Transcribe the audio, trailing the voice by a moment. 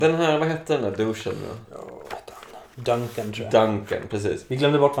Den här, vad hette den där duschen då? Duncan tror jag. Duncan, precis. Vi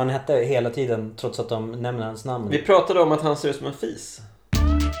glömde bort vad han hette hela tiden trots att de nämner hans namn. Vi pratade om att han ser ut som en fis.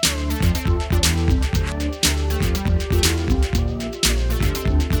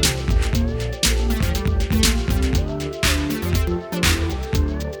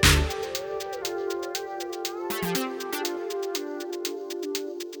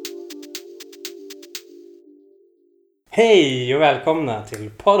 Hej och välkomna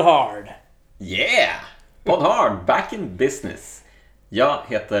till Pod Hard. Yeah! Pod Hard, back in business. Jag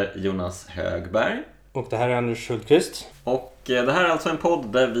heter Jonas Högberg. Och det här är Anders Hultqvist. Och det här är alltså en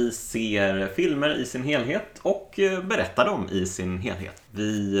podd där vi ser filmer i sin helhet och berättar dem i sin helhet.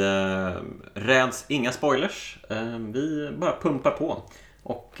 Vi räds inga spoilers. Vi bara pumpar på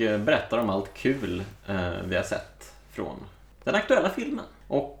och berättar om allt kul vi har sett från den aktuella filmen.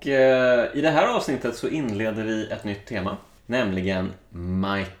 Och i det här avsnittet så inleder vi ett nytt tema. Nämligen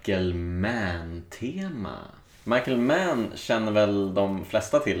Michael Mann-tema. Michael Mann känner väl de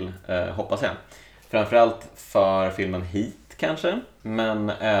flesta till, hoppas jag. Framförallt för filmen Heat kanske. Men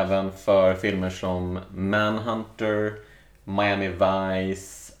även för filmer som Manhunter, Miami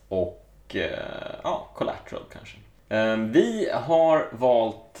Vice och Collateral kanske. Vi har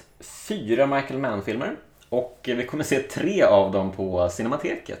valt 4 Michael Mann-filmer. Och vi kommer se 3 av dem på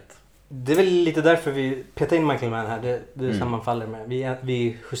Cinemateket. Det är väl lite därför vi petar in Michael Mann här. Det sammanfaller med.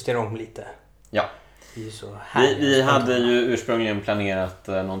 Vi justerar om lite. Ja. Vi hade ju ursprungligen planerat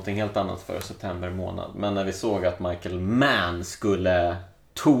någonting helt annat för september månad. Men när vi såg att Michael Mann skulle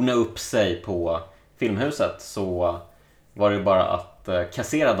tona upp sig på Filmhuset så var det bara att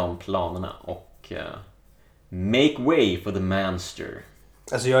kassera de planerna och make way for the Manster.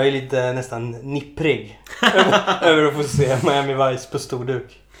 Alltså jag är lite nästan nipprig över att få se Miami Vice på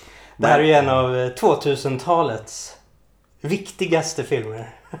storduk. Det här är ju en av 2000-talets viktigaste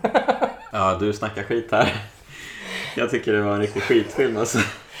filmer. Ja, du snackar skit här. Jag tycker det var en riktig skitfilm alltså.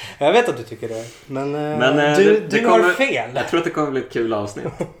 Jag vet att du tycker det. Men du har fel. Jag tror att det kommer bli ett kul avsnitt.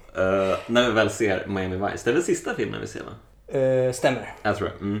 När vi väl ser Miami Vice. Det är väl sista filmen vi ser va? Stämmer. Jag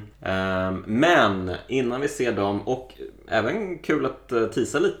tror det. Men innan vi ser dem, och även kul att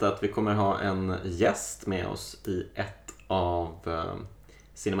tisa lite att vi kommer ha en gäst med oss i ett av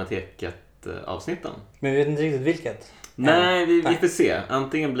Cinemateket-avsnitten. Men vi vet inte riktigt vilket. Nej, vi får se.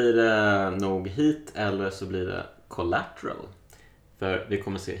 Antingen blir det nog Heat eller så blir det Collateral. För vi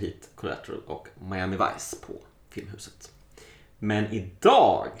kommer se Heat, Collateral och Miami Vice på Filmhuset. Men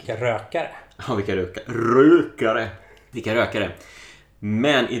idag... Vilka rökare. Ja, vilka rökare. Vilka rökare.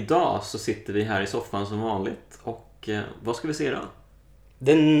 Men idag så sitter vi här i soffan som vanligt. Och vad ska vi se då?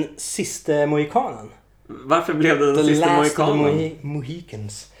 Den Siste Mohikanen. Varför blev det Den Siste Mohikanen?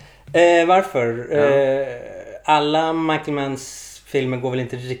 Mohikans. Varför? Ja. Alla Michael Manns filmer går väl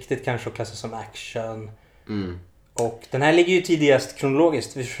inte riktigt kanske att klassa som action. Och den här ligger ju tidigast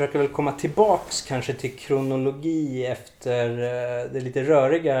kronologiskt. Vi försöker väl komma tillbaks kanske till kronologi efter det lite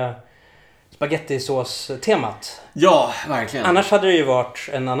röriga spagettisås-temat. Ja, verkligen. Annars hade det ju varit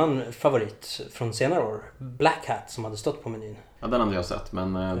en annan favorit från senare år. Black Hat som hade stått på menyn. Ja, den hade jag sett,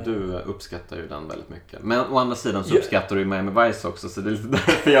 men du uppskattar ju den väldigt mycket. Men å andra sidan så uppskattar du ju Miami Vice också, så det är lite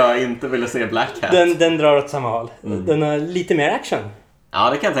därför jag inte ville se Black Hat. Den drar åt samma håll. Den har lite mer action. Ja,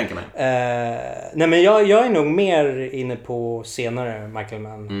 det kan jag tänka mig. Nej, men jag är nog mer inne på senare Michael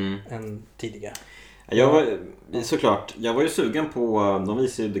Mann än tidigare. Jag var ju sugen på, de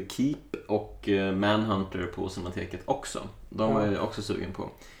visade ju The Keep och Manhunter på Cinemateket också. De var jag också sugen på.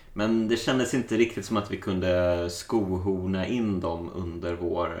 Men det kändes inte riktigt som att vi kunde skohorna in dem under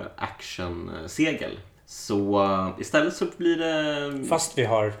vår actionsegel. Så istället så blir det... Fast vi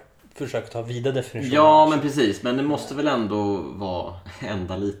har försökt ha vida definitioner. Ja, men precis. Men det måste väl ändå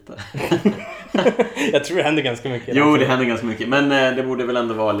hända lite. Jag tror det händer ganska mycket. Jo, det händer ganska mycket. Men det borde väl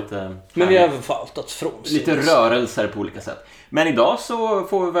ändå vara lite... Men vi har valt att från lite rörelser på olika sätt. Men idag så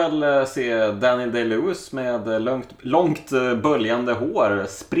får vi väl se Daniel Day-Lewis med långt böljande hår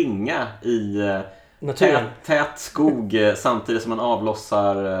springa i tät skog samtidigt som man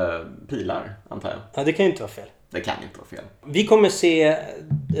avlossar pilar, antar jag. Ja, det kan ju inte vara fel. Det kan inte vara fel. Vi kommer se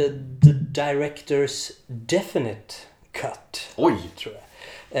The Director's Definite Cut. Oj! Tror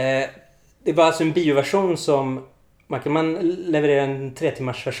jag. Det var alltså en bioversion som Michael Mann levererade en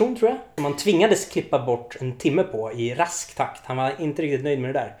 3-timmars version tror jag. Man tvingades klippa bort en timme på i rask takt. Han var inte riktigt nöjd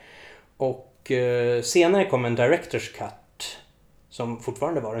med det där. Och senare kom en Director's Cut som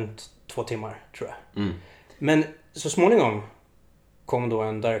fortfarande var runt 2 timmar tror jag. Men så småningom kom då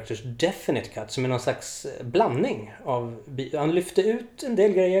en Directors Definite Cut som är någon slags blandning av... Han lyfte ut en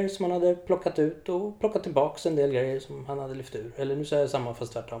del grejer som han hade plockat ut och plockat tillbaka en del grejer som han hade lyft ur. Eller nu säger jag samma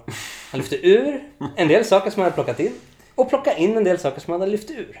fast tvärtom. Han lyfte ur en del saker som han hade plockat in och plockade in en del saker som han hade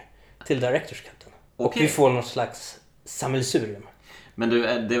lyft ur till Directors Cutten. Och vi får något slags sammelsurium. Men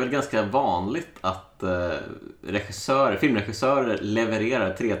det är väl ganska vanligt att filmregissörer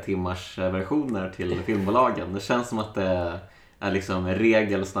levererar 3 timmars versioner till filmbolagen. Det känns som att det är liksom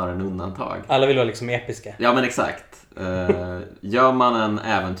regel snarare än undantag. Alla vill vara liksom episka. Ja, men exakt. Gör man en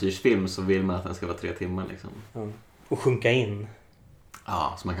äventyrsfilm så vill man att den ska vara 3 timmar liksom. Mm. Och sjunka in.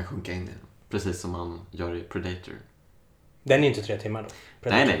 Ja, så man kan sjunka in i den. Precis som man gör i Predator. Den är inte 3 timmar då.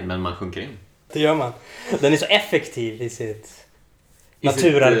 Predator. Nej, men man sjunker in. Det gör man. Den är så effektiv i sitt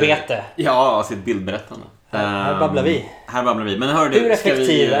naturarbete. Sitt bildberättande. Här babblar vi. Men hör du, hur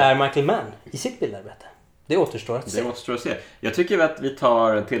effektiv är Michael Mann i sitt bildarbete? Det återstår att se. Det återstår att se. Jag tycker att vi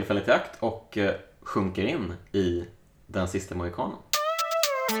tar tillfället i akt och sjunker in i Den Siste Mohikanen.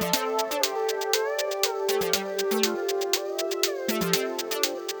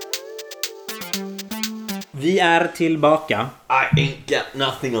 Vi är tillbaka. I ain't got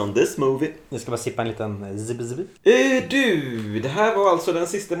nothing on this movie. Jag ska bara sippa en liten zibbi. Det här var alltså Den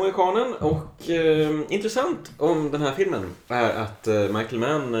Siste Mohikanen. Och intressant om den här filmen är att Michael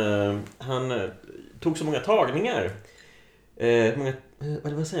Mann han tog så många tagningar.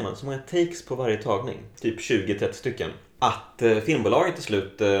 Vad säger man? Så många takes på varje tagning. Typ 20-30 stycken. Att filmbolaget till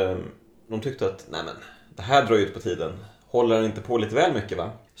slut de tyckte att nej men, det här drar ut på tiden. Håller inte på lite väl mycket, va?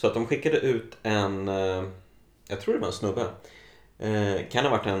 Så att de skickade ut en... jag tror det var en snubbe. Kan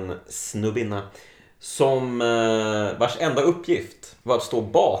ha varit en snubbinna. Som vars enda uppgift var att stå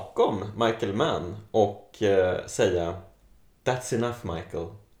bakom Michael Mann och säga That's enough, Michael.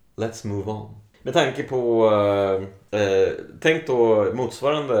 Let's move on. Med tanke på... tänk då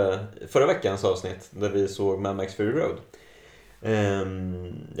motsvarande förra veckans avsnitt där vi såg Mad Max Fury Road.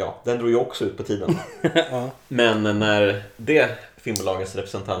 Den drog ju också ut på tiden. Ja. Men när det filmbolagets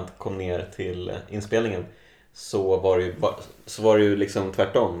representant kom ner till inspelningen så var det ju liksom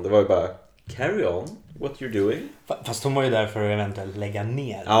tvärtom. Det var ju bara carry on what you're doing. Fast hon var ju där för att eventuellt lägga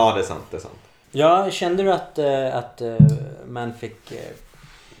ner. Ja, det är sant. Ja, kände du att man fick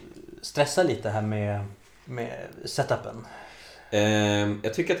stressa lite här med setupen?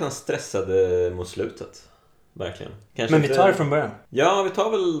 Jag tycker att han stressade mot slutet. Verkligen. Kanske men vi tar det från början. Ja, vi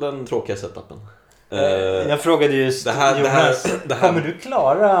tar väl den tråkiga setupen. Jag frågade just Jonas, kommer du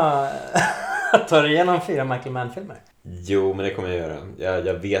klara att ta dig igenom 4 Michael Mann-filmer? Jo, men det kommer jag göra.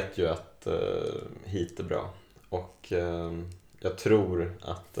 Jag vet ju att Hit är bra. Och jag tror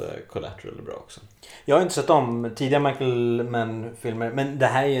att Collateral är bra också. Jag har inte sett om tidiga Michael Mann-filmer, men det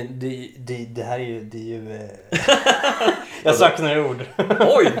här är ju jag saknar ord.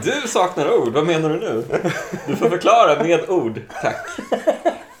 Oj, du saknar ord. Vad menar du nu? Du får förklara med ord, tack.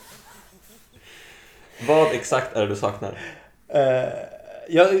 Vad exakt är det du saknar?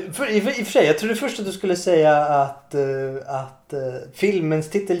 I och för sig, jag trodde först att du skulle säga att filmens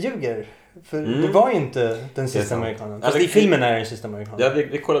titel ljuger. För det var ju inte Den Sista Mohikanen. Fast i filmen är Den Sista Mohikanen. Ja,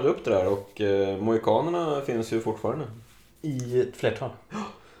 vi kollade upp det där och Mohikanerna finns ju fortfarande. I ett flertal.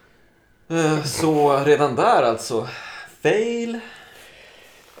 Så redan där alltså. Fail.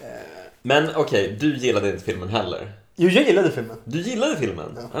 Men okej, du gillade inte filmen heller. Jo, jag gillade filmen. Du gillade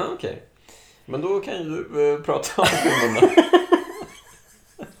filmen? Ja, okej. Men då kan ju du prata om filmen då.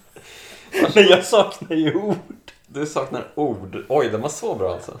 Men jag saknar ju ord. Du saknar ord. Oj, den var så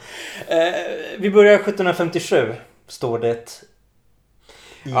bra alltså. Vi börjar 1757, står det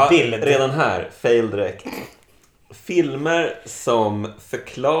i bild. Redan här, fail direkt. Filmer som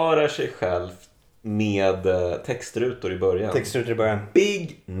förklarar sig själv med textrutor i början. Textrutor i början.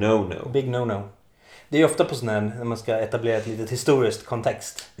 Big no-no. Big no-no. Det är ofta på sån här när man ska etablera ett litet historiskt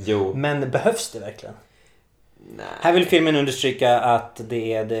kontext. Jo. Men behövs det verkligen? Nej. Här vill filmen understryka att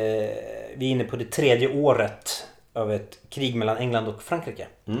vi är inne på det 3:e året av ett krig mellan England och Frankrike.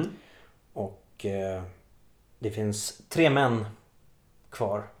 Mm. Och det finns 3 män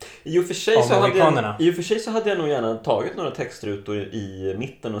kvar. I och för sig så hade jag nog gärna tagit några textrutor i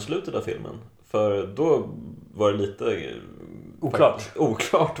mitten och slutet av filmen. För då var det lite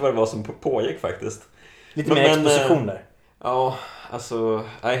oklart vad det var som pågick faktiskt. Lite mer exposition där. Ja, alltså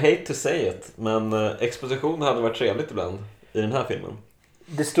I hate to say it, men exposition hade varit trevligt ibland i den här filmen.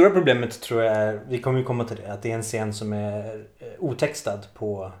 Det stora problemet tror jag är, vi kommer ju komma till det, att det är en scen som är otextad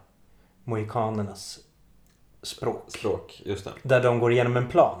på mohikanernas språk. Just det. Där de går igenom en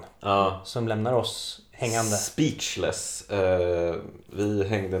plan Ja. som lämnar oss hängande. Speechless. Vi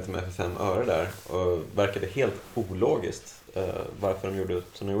hängde inte med för 5 öre där och verkade helt ologiskt varför de gjorde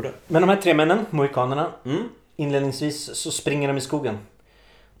som de gjorde. Men de här 3 männen, mohikanerna, inledningsvis så springer de i skogen.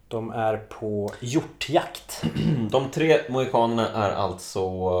 De är på hjortjakt. De 3 mohikanerna är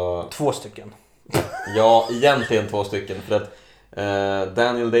alltså 2 stycken. Ja, egentligen 2 stycken. För att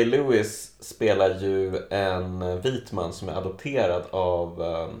Daniel Day-Lewis spelar ju en vit man som är adopterad av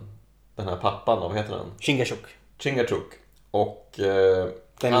den här pappan, vad heter han? Chingachgook. Och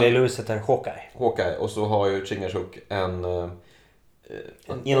Daniel Day-Lewis heter Hawkeye. Och så har ju Chingachgook en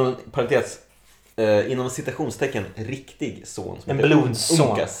inom parentes inom citationstecken riktig son som en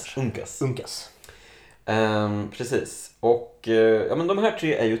blodson. Unkas. Precis. Och ja, men de här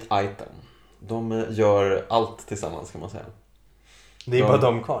 3 är ju ett item. De gör allt tillsammans kan man säga. Det är bara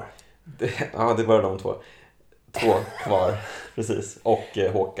de kvar. Ja, det är bara de 2 kvar. Precis. Och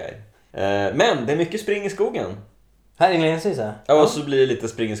Hawkeye. Men det är mycket spring i skogen. Här inledningsvis här. Ja, och så blir det lite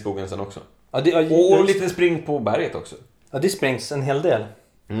spring i skogen sen också. Ja, och lite spring på berget också. Ja, det sprängs en hel del.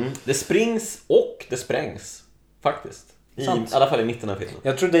 Det springs och det sprängs. Faktiskt. I alla fall i mitten av filmen.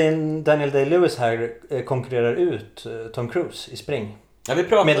 Jag tror Daniel Day-Lewis här konkurrerar ut Tom Cruise i spring. Ja, vi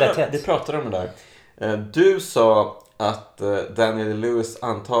pratade om det där. Du sa att Daniel Lewis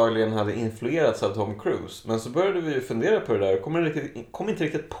antagligen hade influerats av Tom Cruise. Men så började vi fundera på det där och kom inte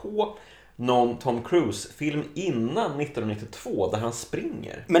riktigt på någon Tom Cruise-film innan 1992 där han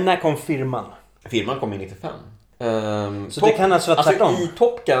springer. Men när kom Firman? Firman kom i 95. Så det kan alltså vara tvärtom? I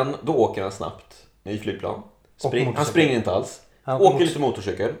Top Gun, då åker han snabbt i flygplan. Han springer inte alls. Åker lite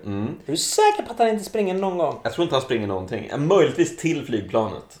motorcykel. Är du säker på att han inte springer någon gång? Jag tror inte han springer någonting. Möjligtvis till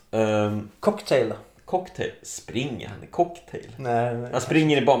flygplanet. Cocktail då? Cocktail? Springer han i cocktail? Nej, han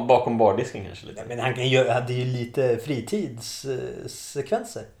springer bakom bardisken kanske lite. Ja, men han hade ju lite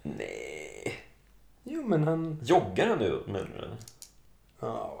fritidssekvenser. Nej. Jo, men han... Joggar han nu?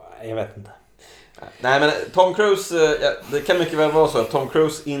 Ja, jag vet inte. Nej, men Tom Cruise... det kan mycket väl vara så att Tom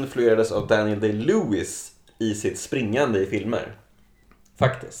Cruise influerades av Daniel Day-Lewis i sitt springande i filmer.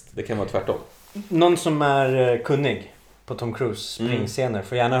 Faktiskt. Det kan vara tvärtom. Någon som är kunnig på Tom Cruise springscener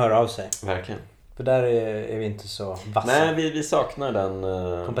får gärna höra av sig. Verkligen. För där är vi inte så vassa. Nej, vi saknar den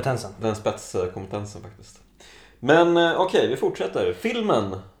kompetensen. Den spetskompetensen faktiskt. Men okej, vi fortsätter.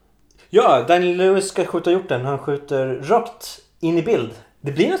 Filmen. Ja, Daniel Lewis ska skjuta hjorten. Han skjuter rakt in i bild.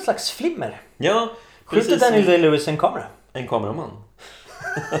 Det blir något slags flimmer. Ja, skjuter Daniel Day-Lewis en kamera? En kameraman.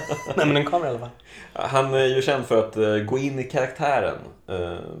 Nej, men en kamera i alla fall. Han är ju känd för att gå in i karaktären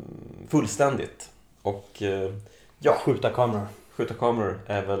fullständigt. Och skjuta kameror. Skjuta kameror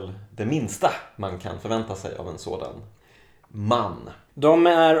är väl det minsta man kan förvänta sig av en sådan man. De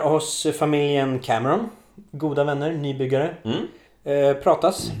är hos familjen Cameron. Goda vänner, nybyggare.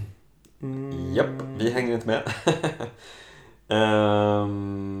 Pratas. Japp, vi hänger inte med.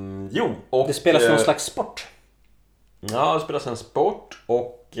 Och det spelas någon slags sport. Ja, det spelas en sport.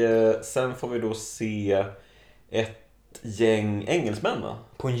 Och sen får vi då se ett gäng engelsmän, va?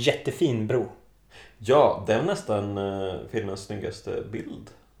 På en jättefin bro. Ja, det är nästan filmens snyggaste bild.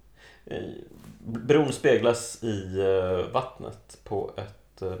 Bron speglas i vattnet på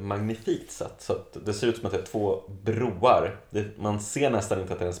ett magnifikt sätt. Så att det ser ut som att det är 2 broar. Man ser nästan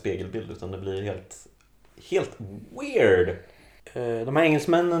inte att det är en spegelbild, utan det blir helt weird. De här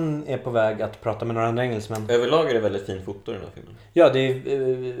engelsmännen är på väg att prata med några andra engelsmän. Överlag är det väldigt fin foto i den här filmen. Ja, det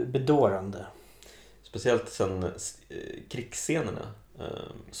är bedårande. Speciellt sen krigsscenerna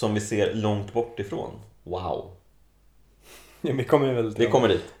som vi ser långt bort ifrån. Wow. Ja, vi kommer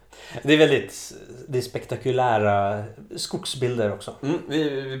dit. Det är spektakulära skogsbilder också.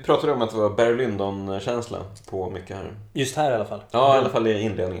 Vi pratade om att det var Barry Lyndon-känsla på mycket här. Just här i alla fall. Ja, i alla fall i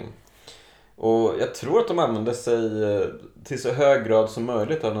inledningen. Och jag tror att de använder sig till så hög grad som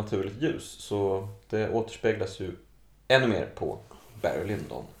möjligt av naturligt ljus. Så det återspeglas ju ännu mer på Barry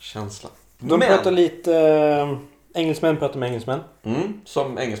Lyndon-känslan. Pratar lite... engelsmän pratar med engelsmän.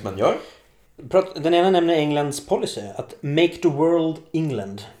 Som engelsmän gör. Den ena nämner Englands policy. Att make the world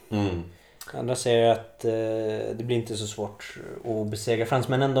England. Andra säger att det blir inte så svårt att besegra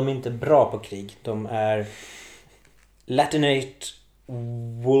fransmännen. De är inte bra på krig. De är latinate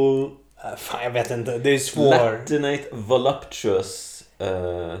jag vet inte. Det är svårt. Latinate voluptuous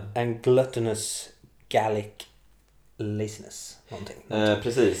and gluttonous Gallic laziness. Någonting.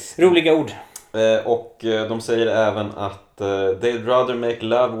 Precis. Roliga ord. Och de säger även att they'd rather make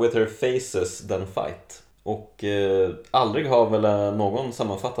love with her faces than fight. Och aldrig har väl någon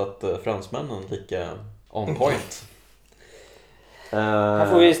sammanfattat fransmännen lika on point.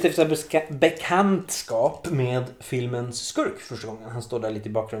 Här får vi stifta bekantskap med filmens skurk första gången. Han står där lite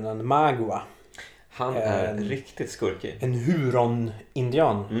i bakgrunden. Magua. Han är riktigt skurkig. En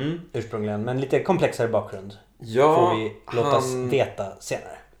huron-indian ursprungligen, men lite komplexare bakgrund. Ja, får vi låta oss veta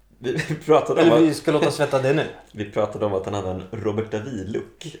senare. Vi pratade Eller om vi ska låta oss veta det nu. Vi pratade om att han hade en Robert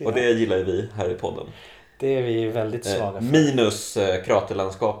Davi-look. Och det gillar ju vi här i podden. Det är vi väldigt svaga för. Minus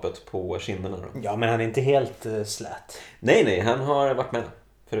kraterlandskapet på kinderna då. Ja, men han är inte helt slät. Nej, han har varit med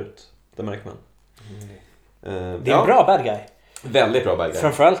förut. Det märker man. Det är en bra bad guy. Väldigt bra bad guy.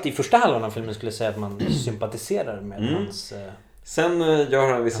 Framförallt i första halvan av filmen skulle jag säga att man sympatiserar med hans... Sen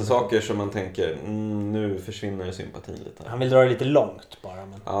gör han vissa saker som man tänker, nu försvinner sympatin lite. Han vill dra det lite långt bara.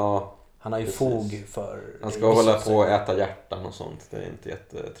 Men ja, han har ju fog för... Han ska hålla på och äta hjärtan och sånt. Det är inte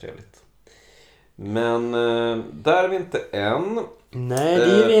jättetrevligt. Men där är vi inte än. Nej, det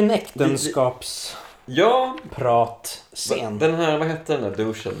är ju en äktenskaps... Ja. Pratscen. Den här, vad hette den där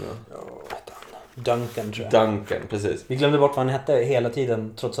duschen då? Duncan tror jag. Duncan, precis. Vi glömde bort vad han hette hela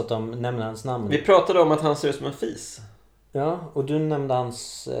tiden trots att de nämnde hans namn. Vi pratade om att han ser ut som en fis. Ja, och du nämnde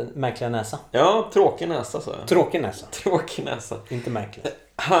hans märkliga näsa. Ja, tråkig näsa så. Tråkig näsa. Tråkig näsa. Inte märklig.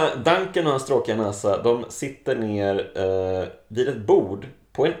 Duncan och hans tråkiga näsa, de sitter ner vid ett bord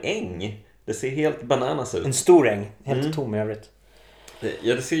på en äng. Det ser helt bananas ut. En stor äng, helt tom i övrigt.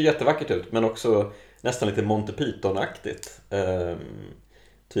 Ja, det ser ju jättevackert ut, men också nästan lite Monty Python-aktigt.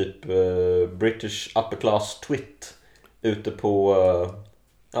 Typ British upper class twit ute på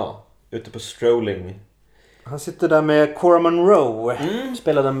strolling. Han sitter där med Cora Monroe,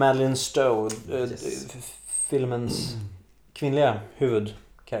 spelade Madeleine Stowe, filmens kvinnliga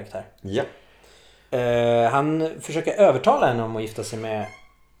huvudkaraktär. Ja. Han försöker övertala henne om att gifta sig med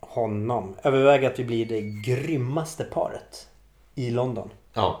honom. Överväger att vi blir det grymmaste paret i London.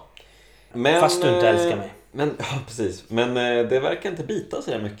 Ja. Fast du inte älskar mig. Ja, precis. Men det verkar inte bita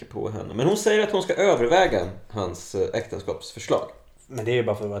så mycket på henne. Men hon säger att hon ska överväga hans äktenskapsförslag. Men det är ju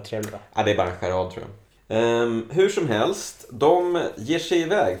bara för att vara trevlig, va? Ja, det är bara en charad, tror jag. Hur som helst, de ger sig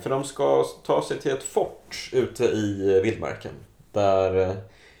iväg för de ska ta sig till ett fort ute i vildmarken där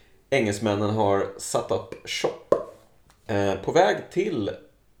engelsmännen har satt upp shop. På väg till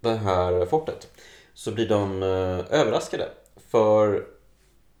det här fortet så blir de överraskade för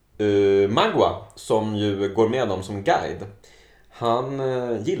Magua, som ju går med dem som guide. Han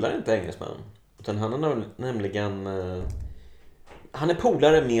gillar inte engelsmännen, utan han är nämligen han är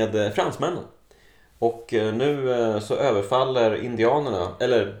polare med fransmännen. Och nu så överfaller indianerna,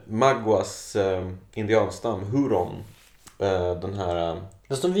 eller Maguas indianstam, Huron, den här...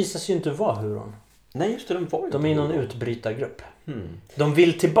 Fast de visar sig ju inte vara Huron. Nej, just det, de är i någon utbrytargrupp. De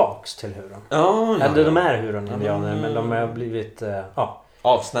vill tillbaks till Huron. Eller de är Huron-indianer, men de har blivit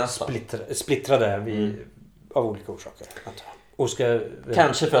splittrade av olika orsaker. Och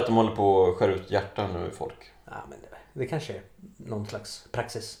kanske för att de håller på att skära ut hjärtan nu i folk. Ja, men det kanske är någon slags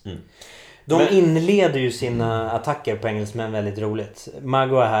praxis. De inleder ju sina attacker på engelsmän väldigt roligt.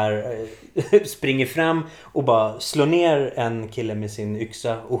 Magua här springer fram och bara slår ner en kille med sin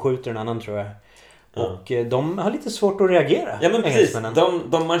yxa och skjuter en annan, tror jag. Och de har lite svårt att reagera. Ja, men precis.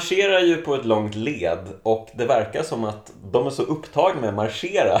 De marscherar ju på ett långt led. Och det verkar som att de är så upptagna med att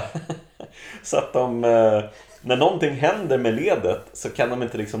marschera så att de... När någonting händer med ledet så kan de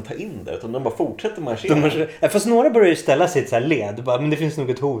inte liksom ta in det, utan de bara fortsätter marschera. Fast några börjar ju ställa sitt så här led. Bara, men det finns nog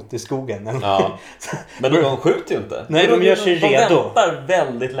ett hot i skogen. Ja. Men de skjuter ju inte. Nej, de gör sig redo. De väntar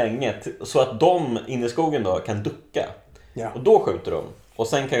väldigt länge så att de inne i skogen då kan ducka. Ja. Och då skjuter de. Och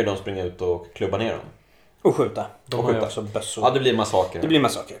sen kan ju de springa ut och klubba ner dem. Och skjuta. De har ju också bössor. Ja, det blir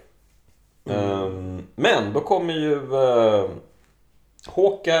massaker. Men då kommer ju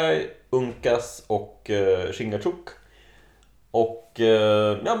Hawkeye, Unkas och Chingachgook. Och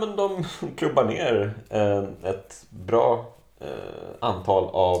men de klubbar ner ett bra antal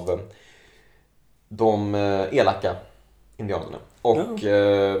av de elaka indianerna. Och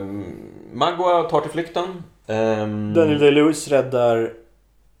Magua tar till flykten. Daniel Day-Lewis räddar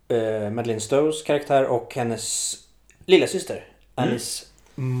Madeleine Stowes karaktär och hennes lilla syster Alice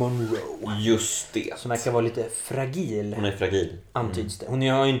Monroe. Just det. Som verkar vara lite fragil. Hon är fragil. Antyds det. Hon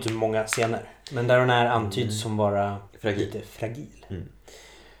har ju inte många scener. Men där hon är antyds som vara lite fragil.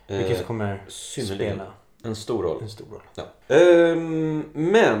 Vilket kommer spela en stor roll. Ja.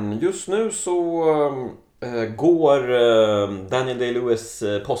 Men just nu så går Daniel Day-Lewis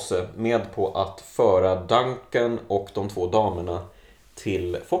posse med på att föra Duncan och de två damerna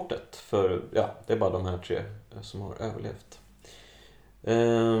till fortet. För det är bara de här tre som har överlevt.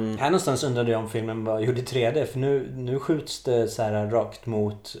 Här någonstans undrade jag om filmen var gjord i 3D. För nu skjuts det så här rakt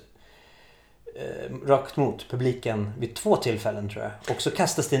mot rakt mot publiken vid 2 tillfällen tror jag. Och så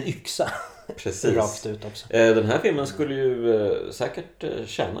kastas det en yxa. Precis. Rakt ut också. Den här filmen skulle ju säkert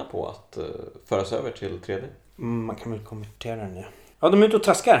tjäna på att föras över till 3D. Man kan väl konvertera den nu. Ja, de är ute och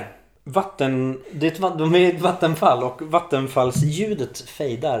traskar. De är i ett vattenfall och vattenfallsljudet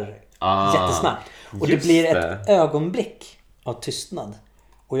fejdar jättesnabbt. Och det blir ett ögonblick av tystnad.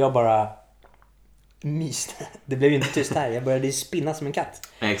 Och jag bara myste. Det blev ju inte tyst här. Jag började spinna som en katt.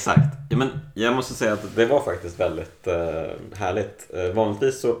 Exakt. Ja, men jag måste säga att det var faktiskt väldigt härligt.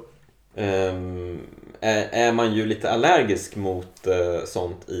 Vanligtvis så är man ju lite allergisk mot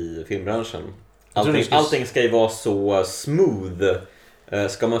sånt i filmbranschen. Allting ska ju vara så smooth.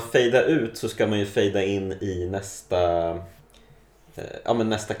 Ska man fejda ut så ska man ju fejda in i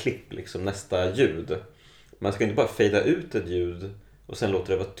nästa klipp, liksom, nästa ljud. Man ska inte bara fejda ut ett ljud och sen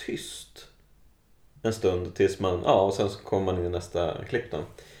låta det vara tyst en stund tills och sen så kommer man in i nästa klipp då.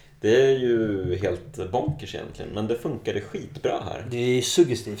 Det är ju helt bonkers egentligen, men det funkade skitbra här. Det är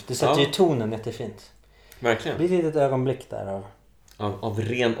suggestivt, det sätter ju tonen jättefint. Verkligen. Det blir ett ögonblick där av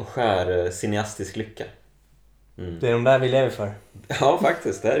ren och skär cineastisk lycka. Det är de där vi lever för. Ja,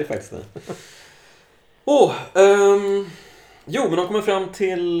 faktiskt. Det är ju faktiskt det. Men de kommer fram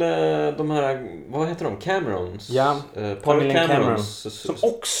till de här, vad heter de? Camerons. Ja, Paul Camerons. Som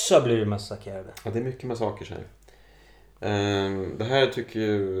också har blivit massakrerade. Ja, det är mycket massaker här. Det här tycker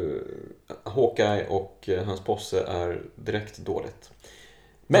ju Hawkeye och hans posse är direkt dåligt.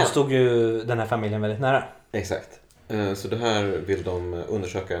 Men stod ju den här familjen väldigt nära. Exakt. Så det här vill de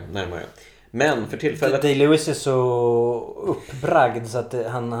undersöka närmare. Men för tillfället... Day-Lewis är så uppbragd så att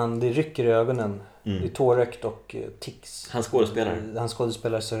det rycker i ögonen. Det är tårökt och tycks. Han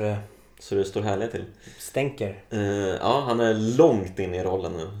skådespelar så det står härliga till. Stänker. Ja, han är långt in i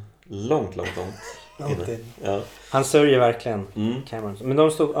rollen nu. Långt in. Ja. Han sörjer verkligen Cameron. Men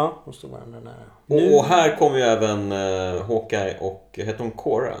de stod varandra nära. Och här kommer ju även Hawkeye och heter hon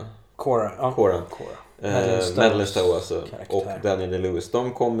Cora? Cora. Madeleine Stowe alltså, och Daniel Day-Lewis.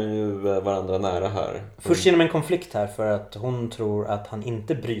 De kommer ju varandra nära här. Först genom en konflikt här för att hon tror att han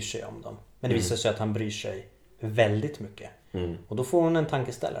inte bryr sig om dem. Men det visar sig att han bryr sig väldigt mycket. Och då får hon en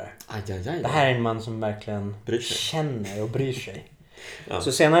tankeställare. Det här är en man som verkligen känner och bryr sig. Ja.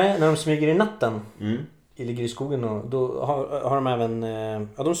 Så senare när de smyger i natten ligger i skogen och då har de även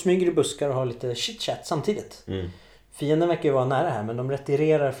de smyger i buskar och har lite chit-chat samtidigt. Fienden verkar ju vara nära här, men de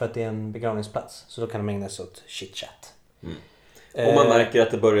retirerar för att det är en begravningsplats. Så då kan de ägna sig åt chit-chat. Och man märker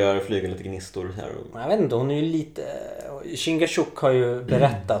att det börjar flyga lite gnistor här. Jag vet inte, hon är ju lite... Chingachgook har ju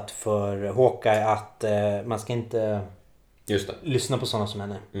berättat för Hawkeye att man ska inte lyssna på sådana som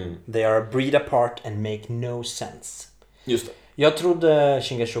henne. They are a breed apart and make no sense. Just det. Jag trodde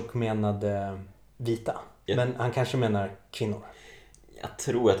Chingachgook menade vita. Men han kanske menar kvinnor. Jag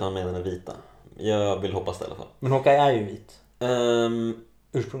tror att han menar vita. Jag vill hoppas det i alla fall. Men Hawkeye är ju vit.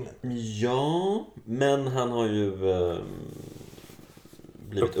 Ursprungligen. Ja, men han har ju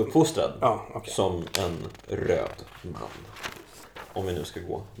blivit uppfostrad som en röd man. Om vi nu ska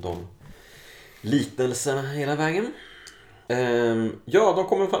gå de liknelserna hela vägen. De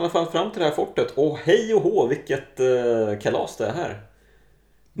kommer i alla fall fram till det här fortet. Och hej och hå, vilket kalas det är här.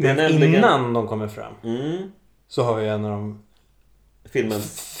 Men innan de kommer fram så har vi en av de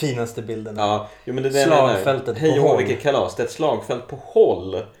filmens finaste bilderna. Ja, men det är slagfältet hej på håll. Vilket kalas, det är ett slagfält på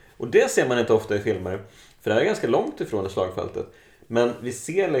håll. Och det ser man inte ofta i filmer. För det är ganska långt ifrån det slagfältet. Men vi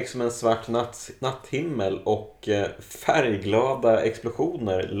ser liksom en svart natthimmel och färgglada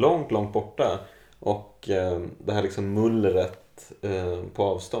explosioner långt borta. Och det här liksom mullret på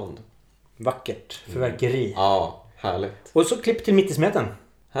avstånd. Vackert, förverkeri. Ja, härligt. Och så klipp till mitt i smeten.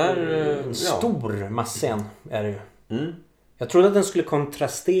 Här, stor masscen är det ju. Jag trodde att den skulle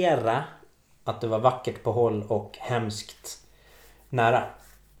kontrastera att det var vackert på håll och hemskt nära.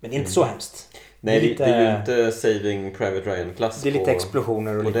 Men inte så hemskt. Nej, det är ju inte Saving Private Ryan-klass. Det är lite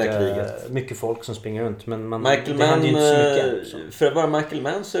explosioner och lite mycket folk som springer runt. Men Michael Mann, inte så mycket. För att vara Michael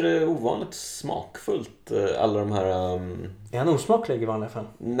Mann så är det ovanligt smakfullt. Alla de här... Är han osmaklig i vanliga fall?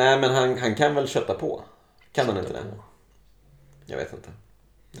 Nej, men han kan väl kötta på. Kan han inte det? Jag vet inte.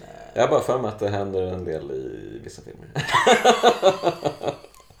 Nej. Jag har bara för mig att det händer en del i vissa filmer.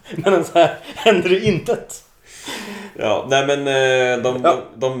 Men så här händer det intet. Ja, nej men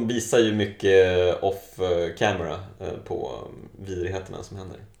de visar ju mycket off camera på vidrigheterna som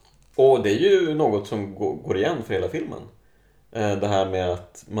händer. Och det är ju något som går igen för hela filmen. Det här med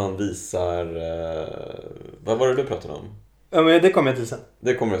att man visar... vad var det du pratade om? Ja, men det kommer jag till sen.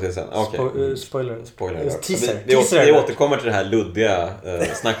 Det kommer jag till sen. Okay. Spoiler. Teaser. Vi återkommer till det här luddiga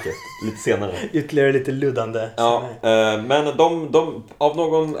snacket lite senare. Ytterligare lite luddande. Ja, men de av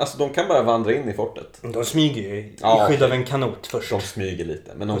någon, alltså de kan bara vandra in i fortet. De smyger ju i skydd av en kanot först. De smyger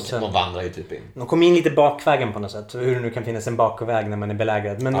lite, men de vandrar ju typ in. De kommer in lite bakvägen på något sätt. Hur det nu kan finnas en bakväg när man är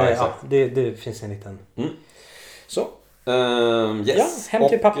belägrad. Men det finns en liten... Så. Yes. Ja, hem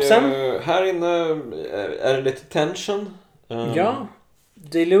till pappsen. Här inne är det lite tension. Ja.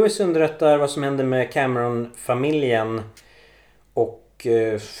 Day-Lewis underrättar vad som händer med Cameron-familjen. Och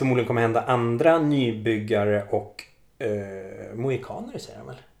förmodligen kommer hända andra nybyggare och mohikaner, säger han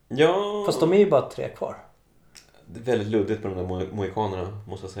väl? Ja. Fast de är ju bara 3 kvar. Det är väldigt luddigt på de där mohikanerna,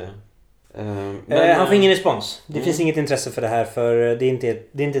 måste jag säga. Han får ingen respons. Det finns inget intresse för det här, för det är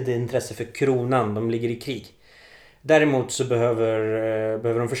inte ett intresse för kronan. De ligger i krig. Däremot så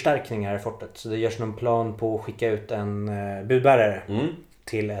behöver de förstärkningar i fortet. Så det görs någon plan på att skicka ut en budbärare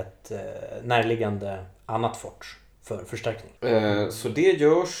till ett närliggande annat fort för förstärkning. Så det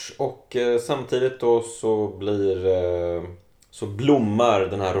görs, och samtidigt då så blommar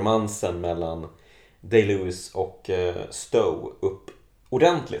den här romansen mellan Day-Lewis och Stowe upp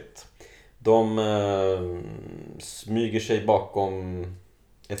ordentligt. De smyger sig bakom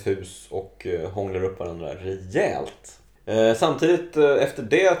ett hus och hånglar upp varandra rejält. Samtidigt efter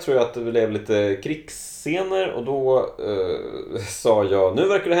det tror jag att det blev lite krigsscener, och då sa jag, nu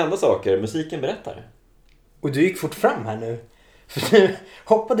verkar det hända saker, musiken berättar. Och du gick fort fram här nu. För nu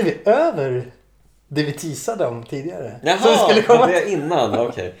hoppade vi över det vi teasade om tidigare. Jaha, så skulle komma det innan,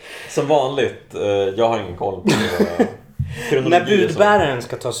 okej. Som vanligt, jag har ingen koll på när budbäraren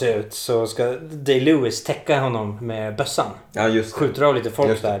ska ta sig ut så ska Day-Lewis täcka honom med bössan. Ja, just det. Skjuter av lite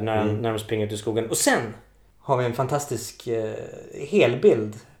folk där när de springer ut i skogen. Och sen har vi en fantastisk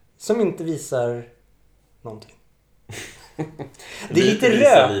helbild som inte visar någonting. Det är lite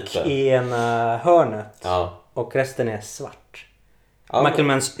rök i ena hörnet och resten är svart. Michael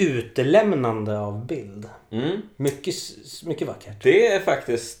Manns utelämnande av bild. Mycket vackert. Det är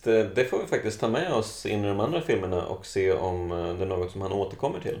faktiskt, det får vi faktiskt ta med oss in i de andra filmerna och se om det är något som han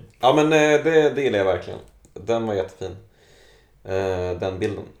återkommer till. Ja, men det gillar jag verkligen. Den var jättefin. Den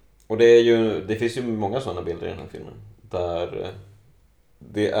bilden. Och det finns ju många sådana bilder i den här filmen där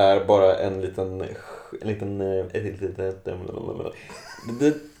det är bara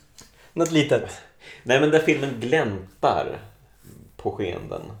något litet. Nej, men där filmen gläntar på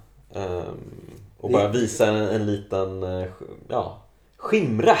skeenden och bara visar en liten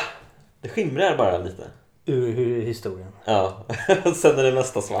skimra. Det skimrar bara lite ur historien. Ja. Sen är det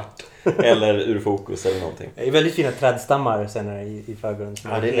nästa svart eller ur fokus eller någonting. Det är väldigt fina trädstammar senare i förgrunden.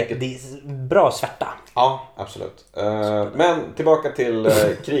 Ja, det är bra svärta. Ja, absolut. Men tillbaka till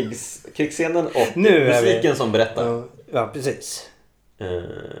krigsscenen och musiken som berättar. Ja, precis.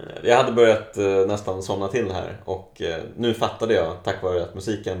 Jag hade börjat nästan somna till här, och nu fattade jag, tack vare att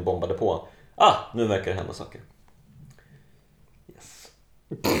musiken bombade på, nu verkar det hända saker. Yes.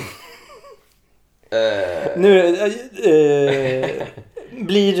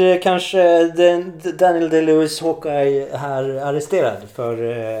 Blir kanske Daniel Day-Lewis Hawkeye här arresterad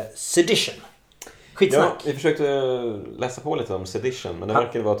för sedition. Skitsnack. Ja, vi försökte läsa på lite om sedition, men det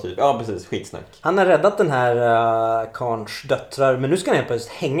verkar vara typ, precis, skitsnack. Han har räddat den här karns döttrar, men nu ska han helt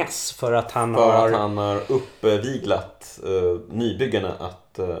plötsligt hängas för att han har uppviglat nybyggarna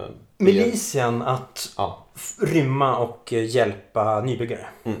att militian att rymma och hjälpa nybyggare.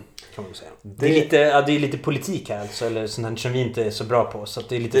 Kan man säga. Det är lite politik här alltså, eller sånt här som vi inte är så bra på, så att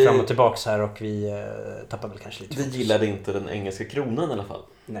det är lite fram och tillbaks här, och vi tappar väl kanske lite. Vi gillade inte den engelska kronan i alla fall.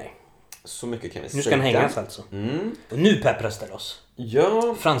 Nej. Så mycket kan vi säga. Nu ska han hängas alltså. Och nu peppras det loss.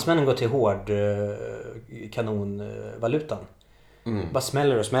 Ja. Fransmännen går till hård kanonvalutan. Bara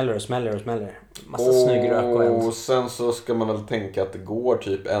smäller. Massa snygg rök och eld. Och sen så ska man väl tänka att det går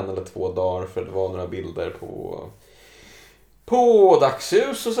typ 1 eller 2 dagar, för det var några bilder på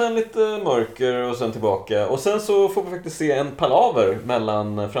dagsljus och sen lite mörker och sen tillbaka. Och sen så får vi faktiskt se en palaver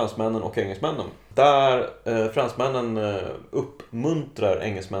mellan fransmännen och engelsmännen. Där fransmännen uppmuntrar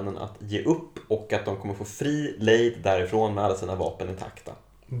engelsmännen att ge upp och att de kommer få fri lejd därifrån med alla sina vapen intakta.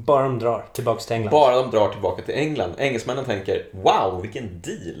 Bara de drar tillbaka till England. Bara de drar tillbaka till England. Engelsmännen tänker, wow, vilken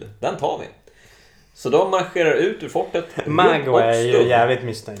deal, den tar vi. Så de marscherar ut ur fortet. Magua är ju jävligt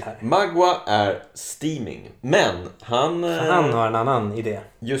missnöjd här. Magua är steaming. Men han har en annan idé.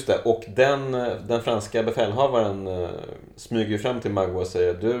 Just det, och den franska befälhavaren smyger ju fram till Magua och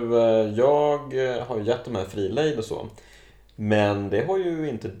säger, du, jag har ju gett dem här frilejd och så, men det har ju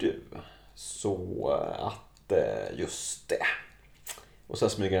inte du. Så att just det. Och så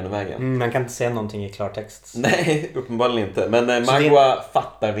smyger den i vägen. Man kan inte säga någonting i klartext. Nej, uppenbarligen inte. Men Magua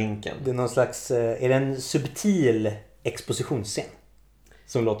fattar vinkeln. Det är någon slags... Är det en subtil expositionsscen?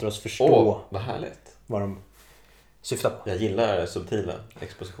 Som låter oss förstå vad härligt. Vad de syftar på. Jag gillar subtila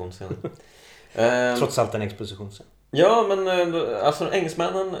expositionsscener. Trots allt en expositionsscen. Ja, men alltså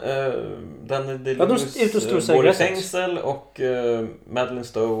engelsmännen, den går i fängsel och Madeleine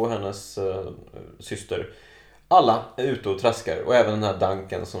Stowe och hennes syster. Alla är ute och traskar. Och även den här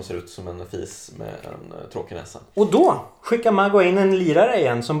Duncan som ser ut som en fis med en tråkig näsa. Och då skickar Magua in en lirare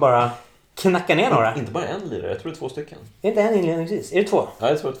igen som bara knackar ner några. Inte bara en lirare, jag tror det är 2 stycken. Är inte en inledningsvis? Är det 2? Ja,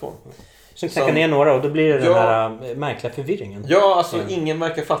 jag tror det är 2. Som knackar ner några och då blir det den här märkliga förvirringen. Ja, alltså ingen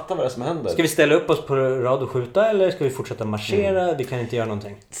verkar fatta vad det är som händer. Ska vi ställa upp oss på rad och skjuta eller ska vi fortsätta marschera? Vi kan inte göra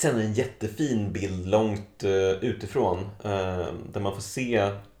någonting. Sen är en jättefin bild långt utifrån där man får se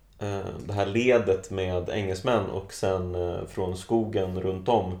det här ledet med engelsmän och sen från skogen runt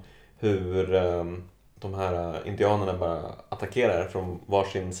om hur de här indianerna bara attackerar från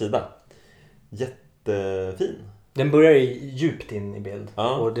varsin sida. Jättefin. Den börjar djupt in i bild.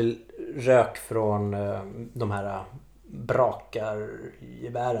 Ja. Och det rök från de här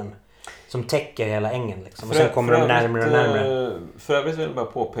brakargevären som täcker hela ängen liksom. Och sen kommer de närmare och närmare. För övrigt vill jag bara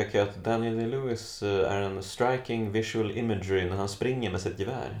påpeka att Daniel Day-Lewis är en striking visual imagery när han springer med sitt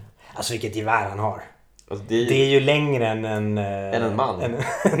gevär. Alltså vilket gevär han har. Alltså, det är ju längre än en man.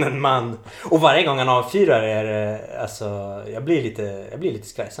 Än en man. Och varje gång han avfyrar är det, alltså, jag blir lite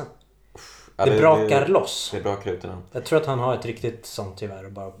skräsen. Ja, det brakar loss. Det brakar ut i den. Jag tror att han har ett riktigt sånt gevär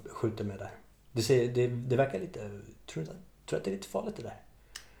och bara skjuter med där. Det verkar lite... Tror att det är lite farligt det där.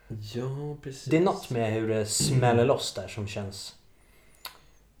 Ja, precis. Det är något med hur det smäller loss där som känns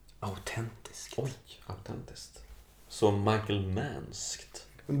autentiskt. Oj, autentiskt. Så Michael Mann-skt.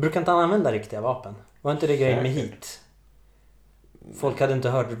 Brukar inte han använda riktiga vapen? Var inte det grejen med hit? Folk hade inte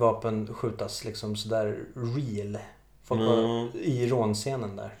hört vapen skjutas liksom sådär real. Folk var i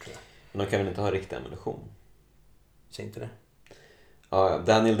rånscenen där, tror jag. Men de kan väl inte ha riktig ammunition? Säg inte det. Ja,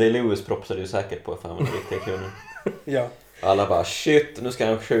 Daniel Day-Lewis propsade ju säkert på att använda riktiga kulor. Ja. Alla bara, shit, nu ska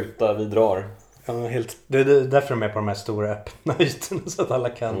han skjuta, vi drar. Ja, helt. Det är därför de är på de här stora öppna ytorna så att alla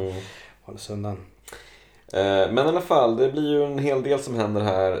kan hålla sig undan. Men i alla fall, det blir ju en hel del som händer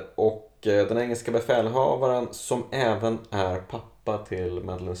här. Och den engelska befälhavaren, som även är pappa till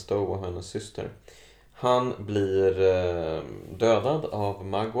Madeleine Stowe och hennes syster, han blir dödad av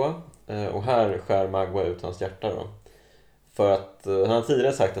Magua. Och här skär Magua ut hans hjärta då. För att han har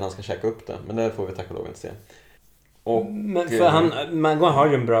tidigare sagt att han ska käka upp det. Men det får vi tack och lov inte se. Och, men för Magua har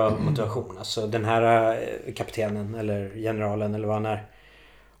ju en bra motivation. Alltså den här kaptenen eller generalen eller vad han är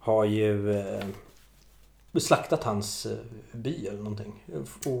har ju slaktat hans by eller någonting.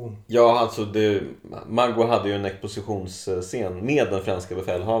 Ja, alltså Magua hade ju en expositionsscen med den franska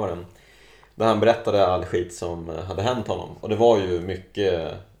befälhavaren. Där han berättade all skit som hade hänt honom. Och det var ju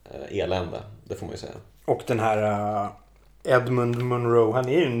mycket elände, det får man ju säga. Och den här Edmund Monroe, han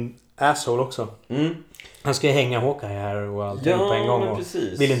är ju en asshole också. Han ska ju hänga Hawkeye här och allting på en gång. Och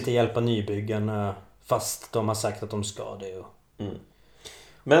vill inte hjälpa nybyggarna fast de har sagt att de ska det.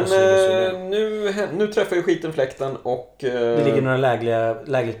 Men nu träffar ju skiten fläkten och... det ligger några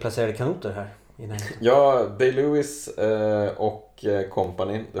lägligt placerade kanoter här. Ja, Day-Lewis och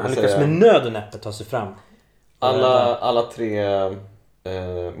company. Han lyckas med nöd och näppe ta sig fram. Alla 3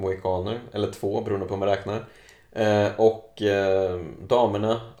 mohikaner, eller 2 beroende på hur man räknar. Och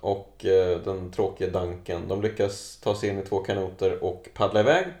damerna och den tråkiga Duncan, de lyckas ta sig in i 2 kanoter och paddla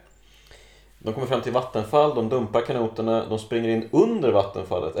iväg. De kommer fram till vattenfall, de dumpar kanoterna, de springer in under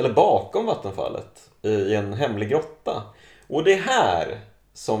vattenfallet, eller bakom vattenfallet, i en hemlig grotta. Och det är här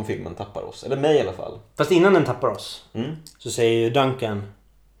som filmen tappar oss, eller mig i alla fall. Fast innan den tappar oss så säger ju Duncan,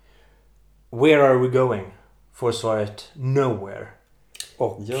 "Where are we going?" Får svaret "Nowhere."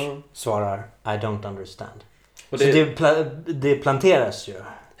 Och svarar "I don't understand." Och så det planteras ju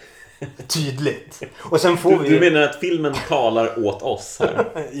tydligt. Och sen får du menar att filmen talar åt oss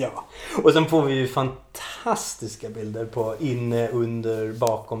här? Ja. Och sen får vi ju fantastiska bilder på inne, under,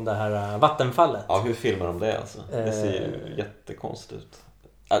 bakom det här vattenfallet. Ja, hur filmar de det alltså? Det ser ju jättekonstigt ut.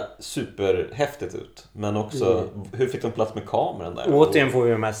 Superhäftigt ut. Men också, hur fick de plats med kameran där? Återigen får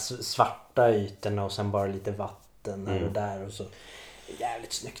vi de här svarta ytorna och sen bara lite vatten här och där och så.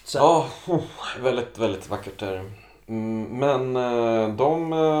 Jävligt snyggt. Så. Ja, väldigt, väldigt vackert där. Men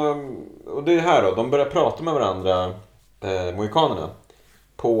och det är här då, de börjar prata med varandra, mohikanerna,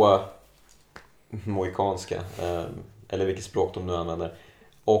 på mohikanska, eller vilket språk de nu använder.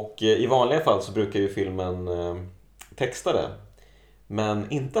 Och i vanliga fall så brukar ju filmen texta det,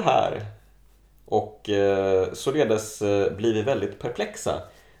 men inte här. Och således blir vi väldigt perplexa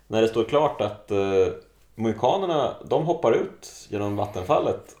när det står klart att mohikanerna, de hoppar ut genom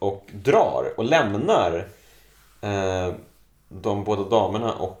vattenfallet och drar och lämnar de båda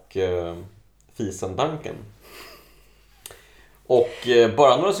damerna och fisen Duncan. Och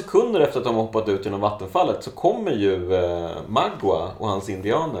bara några sekunder efter att de har hoppat ut genom vattenfallet så kommer ju Magua och hans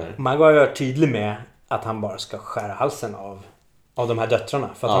indianer. Magua är tydlig med att han bara ska skära halsen av de här döttrarna.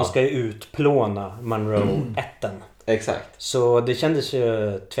 För att han ska ju utplåna Monroe-ätten. Exakt. Så det kändes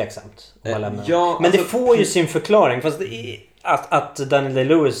ju tveksamt. Ja, men det får ju sin förklaring. Fast att Daniel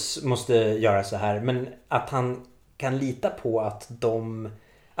Day-Lewis måste göra så här. Men att han kan lita på att de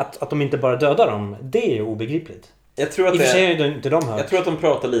inte bara dödar dem. Det är ju obegripligt. Jag tror att I och för sig är det inte de här. Jag tror att de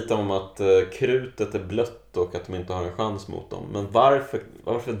pratar lite om att krutet är blött och att de inte har en chans mot dem. Men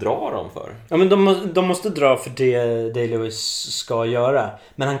varför drar de för? Ja, men de måste dra för det Day-Lewis ska göra.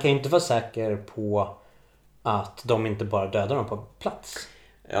 Men han kan ju inte vara säker på att de inte bara dödar dem på plats.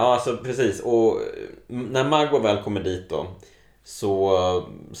 Ja, alltså precis. Och när Magua väl kommer dit då, så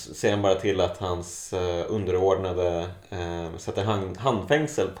ser han bara till att hans underordnade sätter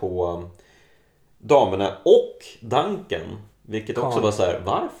handfängsel på damerna och Duncan. Vilket också var så här,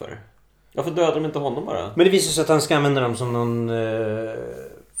 varför? Varför dödar de inte honom bara? Men det visar sig att han ska använda dem som någon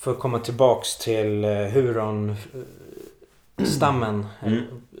för att komma tillbaks till Huron-stammen.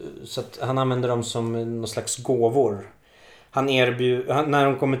 Så att han använder dem som någon slags gåvor. När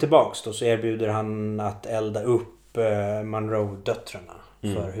de kommer tillbaks då, så erbjuder han att elda upp Monroe-döttrarna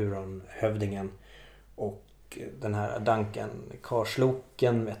för Huron-hövdingen. Och den här Duncan,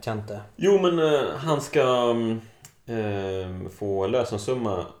 karsloken vet jag inte. Jo, men han ska få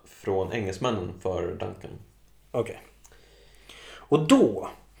lösensumma från engelsmännen för Duncan. Okej. Och då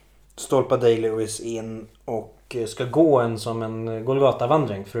stolpar Day-Lewis in och ska gå som en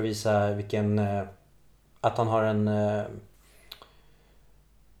Golgata-vandring för att visa att han har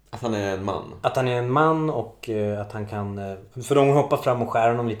att han är en man. Att han är en man och att han kan... För de hoppar fram och skär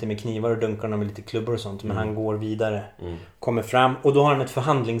honom lite med knivar och dunkar honom med lite klubbor och sånt. Men han går vidare. Kommer fram och då har han ett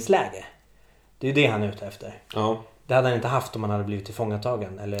förhandlingsläge. Det är ju det han är ute efter. Ja. Det hade han inte haft om han hade blivit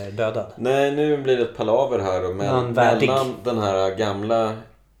tillfångatagen eller dödad. Nej, nu blir det ett palaver här då, mellan den här gamla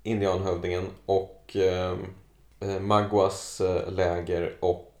indianhövdingen och Maguas läger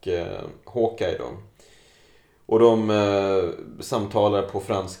och Hawkeye då. Och de samtalar på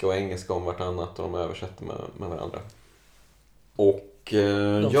franska och engelska om vartannat och de översätter med varandra. Och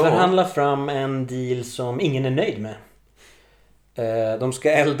de förhandlar fram en deal som ingen är nöjd med. De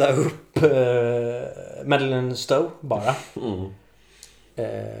ska elda upp Madeleine Stowe bara.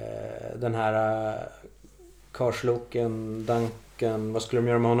 Den här karsloken, Duncan, vad skulle de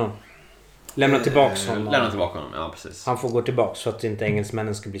göra med honom? Lämna tillbaks honom. Ja precis. Han får gå tillbaks så att inte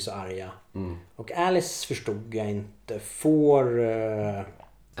engelsmännen ska bli så arga. Och Alice förstod jag inte. Får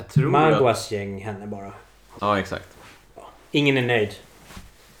Maguas gäng henne bara. Ja, exakt. Ingen är nöjd.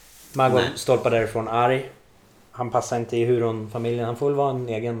 Magua stolpar därifrån arg. Han passar inte i Huron-familjen. Han får väl vara en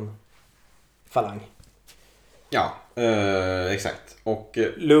egen falang. Ja, exakt. Och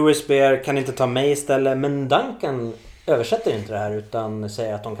Lewis ber kan inte ta mig istället. Men Duncan översätter inte det här utan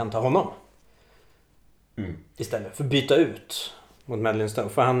säger att de kan ta honom. Istället för byta ut mot Madeleine Stowe.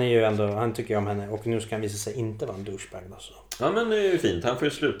 För han är ju ändå, han tycker om henne. Och nu ska han visa sig inte vara en douchebag. Alltså. Ja, men det är ju fint. Han får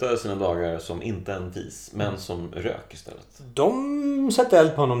ju sluta sina dagar som inte en vis, men som rök istället. De sätter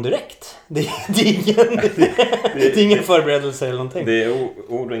eld på honom direkt. Det är ingen förberedelse eller någonting. Det är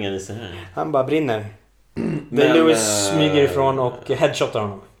ord och inga visor här. Han bara brinner. Lewis smyger ifrån och headshotar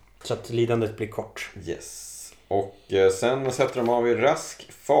honom. Så att lidandet blir kort. Yes. Och sen sätter de av i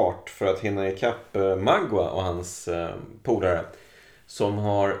rask fart för att hinna ikapp Magua och hans polare. Som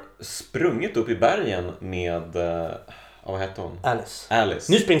har sprungit upp i bergen med... vad heter hon?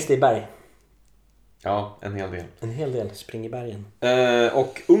 Alice. Nu springs det i berg. Ja, en hel del. En hel del spring i bergen.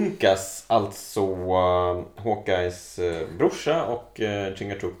 Och Unkas, alltså Hawkeyes brorsa och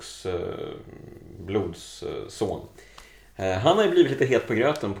Chingachgook's blodsson. Han har ju blivit lite het på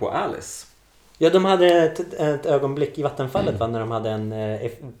gröten på Alice. Ja, de hade ett ögonblick i vattenfallet när de hade en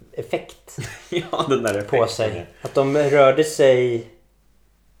effekt ja, den där på sig. Att de rörde sig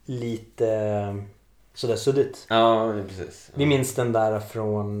lite sådär suddigt. Ja, precis. Ja. Vi minns den där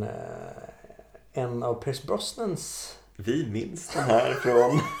från en av Pierce Brosnans. Vi minns den här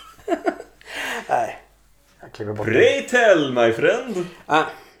från... Nej, jag kliver bort. Pray tell, my friend!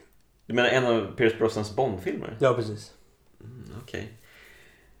 Du menar en av Pierce Brosnans Bond-filmer? Ja, precis. Okej.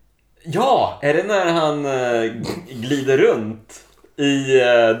 Ja, är det när han glider runt i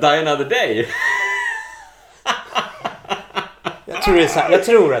Die Another Day? jag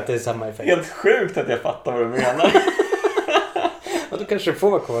tror att det är samma effekt. Helt sjukt att jag fattar vad du menar. Ja, då kanske det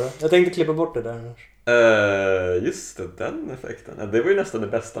får vara kvar. Jag tänkte klippa bort det där annars. Just det, den effekten. Ja, det var ju nästan det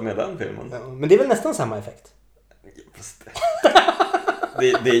bästa med den filmen. Ja, men det är väl nästan samma effekt. Fast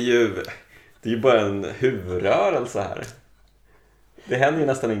det är ju bara en huvudrörelse här. Det händer ju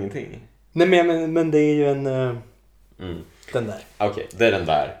nästan ingenting. Nej, men det är ju en... Den där. Okej, det är den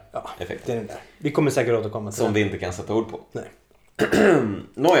där effekten. Det är den där. Vi kommer säkert återkomma till som den. vi inte kan sätta ord på. Nej.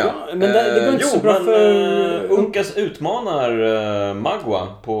 Nåja. Ja, men det går inte så bra för... Unkas utmanar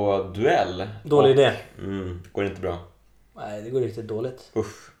Magua på duell. Dålig idé. Går inte bra. Nej, det går riktigt dåligt.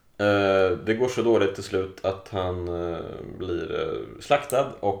 Usch. Det går så dåligt till slut att han blir slaktad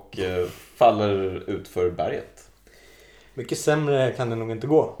och faller ut för berget. Mycket sämre kan det nog inte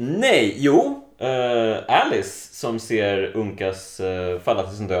gå. Nej, jo. Alice som ser Unkas falla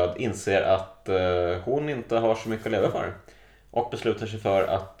till sin död inser att hon inte har så mycket att leva för. Och beslutar sig för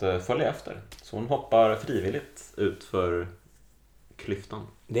att följa efter. Så hon hoppar frivilligt ut för klyftan.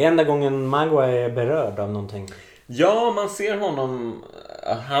 Det är enda gången Magua är berörd av någonting. Ja, man ser honom.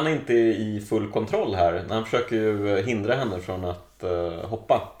 Han är inte i full kontroll här. Han försöker ju hindra henne från att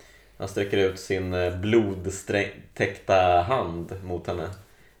hoppa. Han sträcker ut sin blodtäckta hand mot henne.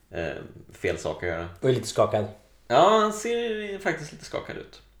 Fel sak att göra. Och är lite skakad. Ja, han ser faktiskt lite skakad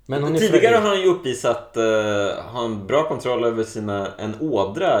ut. Men tidigare har han ju uppvisat har en bra kontroll över en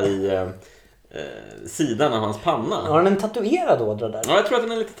ådra i sidan av hans panna. Har han en tatuerad ådra där? Ja, jag tror att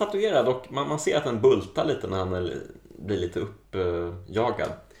den är lite tatuerad och man ser att den bultar lite när han blir lite uppjagad.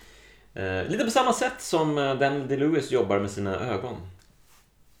 Lite på samma sätt som Daniel Day-Lewis jobbar med sina ögon.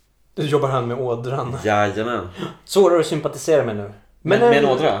 Då jobbar han med ådran. Jajamän. Svårare att sympatisera med nu. Med en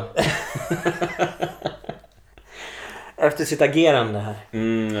ådra? Efter sitt agerande här.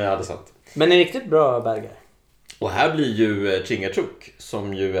 Ja, det är sant. Men en riktigt bra Berger. Och här blir ju Chingachgook,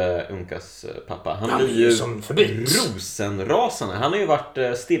 som ju är Unkas pappa. Han blir ju som rosenrasande. Han har ju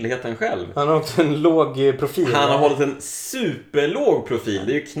varit stillheten själv. Han har också en låg profil. Han har hållit en superlåg profil.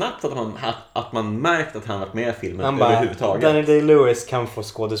 Det är ju knappt att man märkt att han varit med i filmen han överhuvudtaget. Daniel Day-Lewis kan få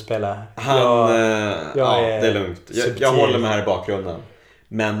skådespela. Det är lugnt. Jag håller mig här i bakgrunden.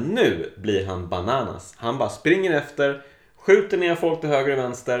 Men nu blir han bananas. Han bara springer efter, skjuter ner folk till höger och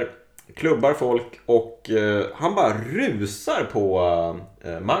vänster, klubbar folk och han bara rusar på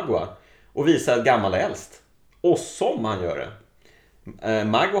Magua och visar att gammal är äldst. Och som han gör det.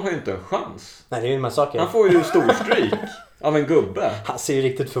 Magua har ju inte en chans. Nej, det är ju en massaker. Han får ju storstryk av en gubbe. Han ser ju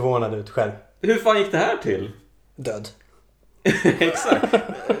riktigt förvånad ut själv. Hur fan gick det här till? Död. Exakt.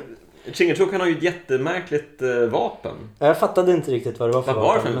 Chingachgook, han har ju ett jättemärkligt vapen. Jag fattade inte riktigt vad det var för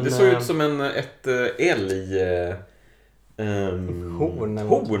vapen. Men det såg ut som ett älg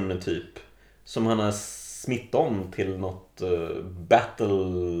horn typ. Som han har smitt om till något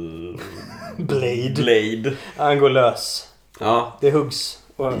battle blade. Han går lös. Ja. Det huggs.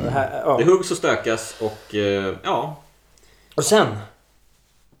 Och det huggs och stökas och Och sen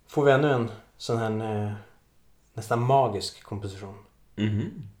får vi ännu en sån här nästan magisk komposition.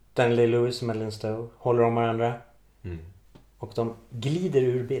 Daniel Day-Lewis och Madeleine Stowe håller om varandra. Och de glider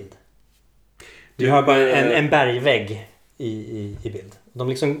ur bild. Du har bara en bergvägg i bild. De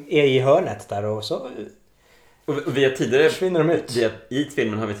liksom är i hörnet där och så vi har tidigare försvinner de ut. I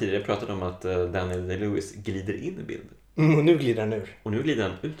filmen har vi tidigare pratat om att Daniel Day-Lewis glider in i bild. Och nu glider han ur. Och nu glider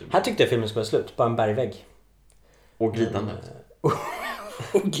han ut ur. Här tyckte jag filmen skulle vara slut. Bara en bergvägg. Och glidande.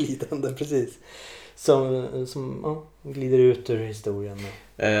 Och glidande, precis. Som glider ut ur historien.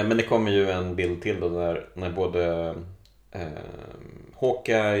 Men det kommer ju en bild till då när både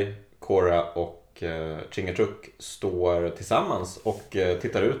Hawkeye, Cora och Chingachgook står tillsammans och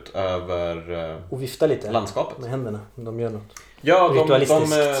tittar ut över och viftar lite landskapet med händerna. De gör något. Ja,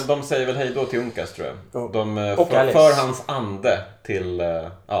 de säger väl hej då till Unkas, tror jag. De för hans ande till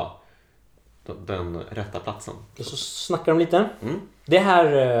den rätta platsen. Och så snackar de lite. Det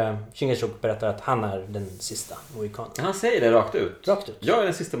här Chingachgook berättar att han är den sista mohikanen. Han säger det rakt ut. Jag är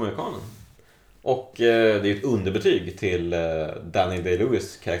den sista mohikanen. Och det är ett underbetyg till Daniel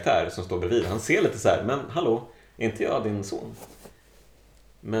Day-Lewis karaktär som står bredvid. Han ser lite så här, men hallå, är inte jag din son?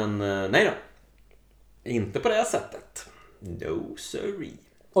 Men nej då. Inte på det här sättet. No sorry.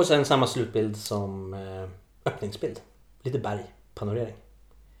 Och sen samma slutbild som öppningsbild. Lite bergpanorering.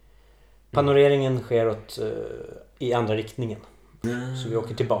 Panoreringen sker i andra riktningen. Så vi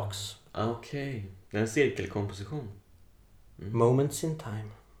åker tillbaks. Okej. Det är en cirkelkomposition. Moments in time.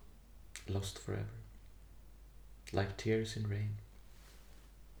 Lost forever. Like tears in rain.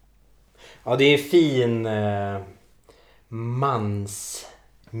 Ja, det är fin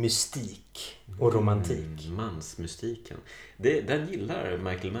mystik och romantik. Mansmystiken. Den gillar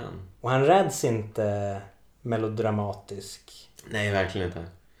Michael Mann. Och han räds inte melodramatisk. Nej, verkligen inte.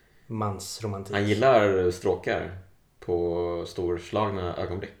 Mansromantik. Han gillar stråkar på storslagna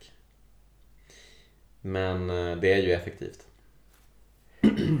ögonblick. Men det är ju effektivt.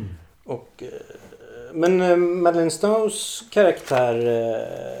 Men Madeleine Stows karaktär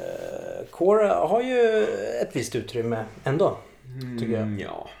Cora har ju ett visst utrymme ändå, tycker jag.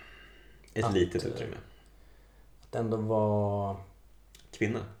 Ja, ett litet utrymme. Att ändå vara...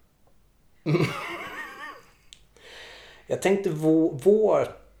 Kvinna. Jag tänkte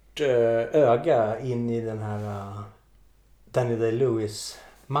vårt öga in i den här Daniel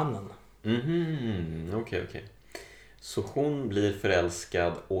Day-Lewis-mannen. Okej. Så hon blir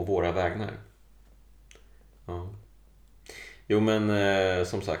förälskad å våra vägnar. Ja. Jo, men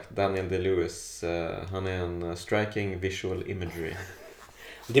som sagt, Daniel Day-Lewis, han är en striking visual imagery.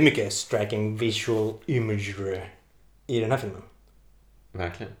 Det är mycket striking visual imagery i den här filmen.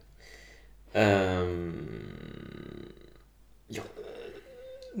 Verkligen. Ja.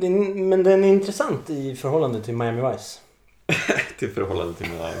 Men den är intressant i förhållande till Miami Vice. Till förhållande till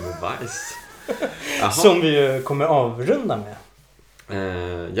Miami Vice. Som vi ju kommer avrunda med.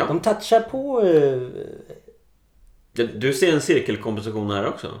 Ja. De touchar på... Du ser en cirkelkomposition här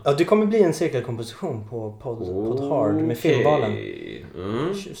också? Ja, det kommer bli en cirkelkomposition på Pod Hard med filmbalen.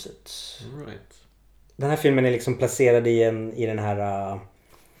 Tjusigt. Right. Den här filmen är liksom placerad i den här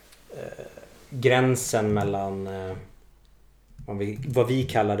gränsen mellan vad vi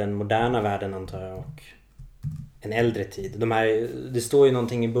kallar den moderna världen, antar jag, och en äldre tid. Det står ju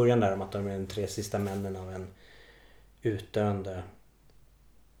någonting i början där om att de är de 3 sista männen av en utdöende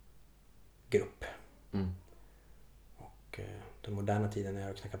grupp. Och den moderna tiden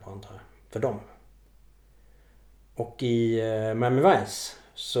är att knacka på, antar jag, för dem. Och i Miami Vice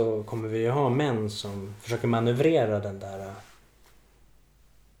så kommer vi ju ha män som försöker manövrera den där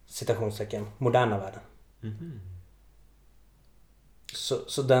citationstecken moderna världen.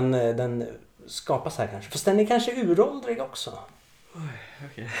 Så den skapas här kanske. Fast den är kanske uråldrig också.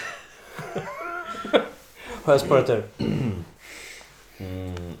 Okej. Har jag spårat ur?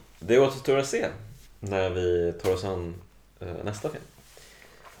 Det återstår att se när vi tar oss an nästa film.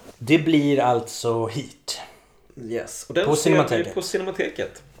 Det blir alltså Heat. Yes. Och den på ser vi på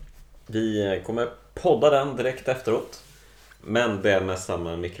Cinemateket. Vi kommer podda den direkt efteråt. Men det är med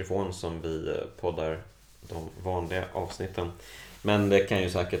samma mikrofon som vi poddar de vanliga avsnitten. Men det kan ju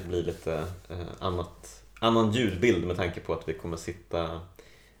säkert bli lite annan ljudbild med tanke på att vi kommer sitta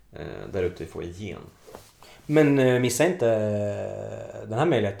där ute i foajén. Men missa inte den här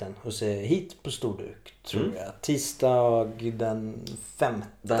möjligheten att se Heat på storduk, tror jag. Tisdag den 5.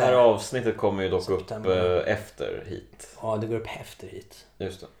 Det här avsnittet kommer ju dock september. Upp efter Heat. Ja, det går upp efter Heat.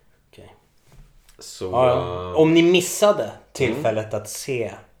 Just det. Okej. Så, ja, om ni missade tillfället att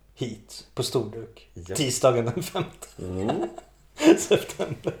se Heat på storduk, tisdagen den 5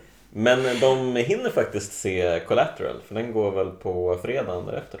 september. Men de hinner faktiskt se Collateral, för den går väl på fredagen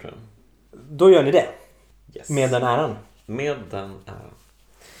därefter, tror jag. Då gör ni det. Yes. Med den äran. Med den äran.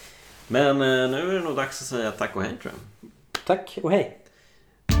 Men nu är det nog dags att säga tack och hej, tror jag. Tack och hej.